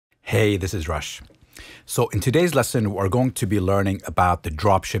Hey, this is Rush. So in today's lesson, we're going to be learning about the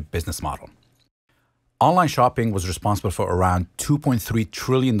dropship business model. Online shopping was responsible for around $2.3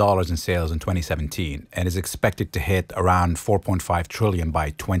 trillion in sales in 2017 and is expected to hit around $4.5 trillion by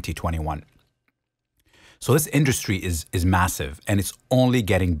 2021. So this industry is massive and it's only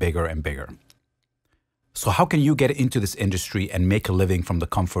getting bigger and bigger. So how can you get into this industry and make a living from the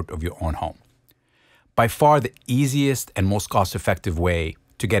comfort of your own home? By far the easiest and most cost-effective way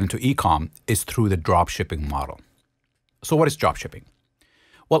to get into e-com is through the dropshipping model. So what is dropshipping?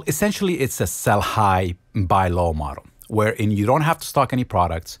 Well, essentially it's a sell high, buy low model, wherein you don't have to stock any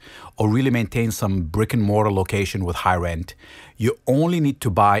products or really maintain some brick and mortar location with high rent. You only need to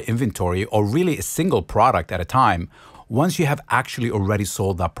buy inventory or really a single product at a time once you have actually already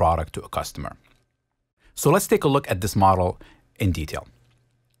sold that product to a customer. So let's take a look at this model in detail.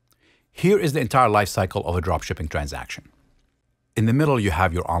 Here is the entire life cycle of a dropshipping transaction. In the middle, you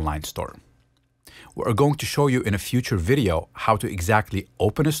have your online store. We're going to show you in a future video how to exactly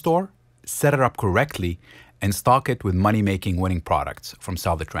open a store, set it up correctly, and stock it with money-making winning products from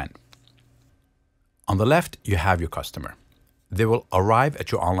Sell the Trend. On the left, you have your customer. They will arrive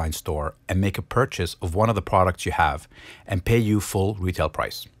at your online store and make a purchase of one of the products you have and pay you full retail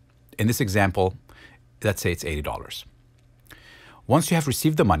price. In this example, let's say it's $80. Once you have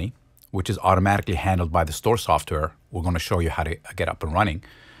received the money, which is automatically handled by the store software, we're going to show you how to get up and running,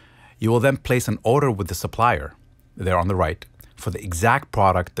 you will then place an order with the supplier, there on the right, for the exact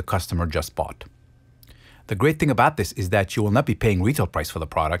product the customer just bought. The great thing about this is that you will not be paying retail price for the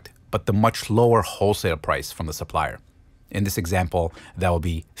product, but the much lower wholesale price from the supplier. In this example, that will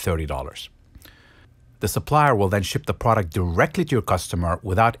be $30. The supplier will then ship the product directly to your customer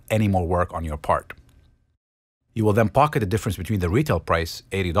without any more work on your part. You will then pocket the difference between the retail price,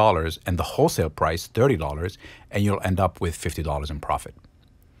 $80, and the wholesale price, $30, and you'll end up with $50 in profit.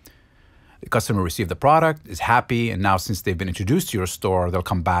 The customer received the product, is happy, and now since they've been introduced to your store, they'll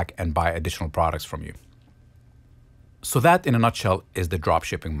come back and buy additional products from you. So that, in a nutshell, is the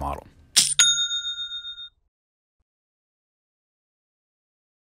dropshipping model.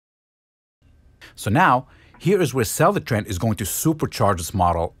 So now, here is where Sell the Trend is going to supercharge this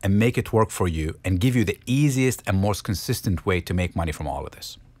model and make it work for you and give you the easiest and most consistent way to make money from all of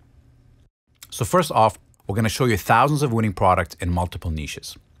this. So first off, we're going to show you thousands of winning products in multiple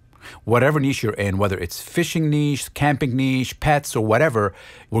niches. Whatever niche you're in, whether it's fishing niche, camping niche, pets, or whatever,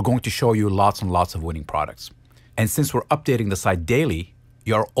 we're going to show you lots and lots of winning products. And since we're updating the site daily,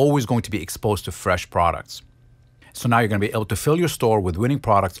 you're always going to be exposed to fresh products. So now you're going to be able to fill your store with winning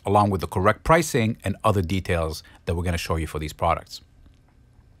products along with the correct pricing and other details that we're going to show you for these products.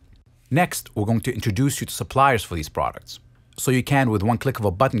 Next, we're going to introduce you to suppliers for these products. So you can, with one click of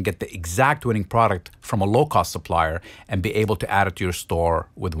a button, get the exact winning product from a low-cost supplier and be able to add it to your store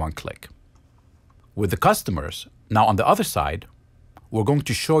with one click. With the customers, now on the other side, we're going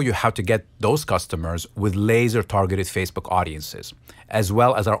to show you how to get those customers with laser-targeted Facebook audiences, as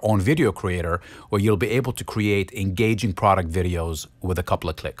well as our own video creator, where you'll be able to create engaging product videos with a couple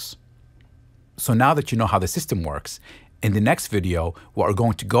of clicks. So now that you know how the system works, in the next video, we're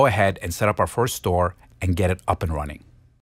going to go ahead and set up our first store and get it up and running.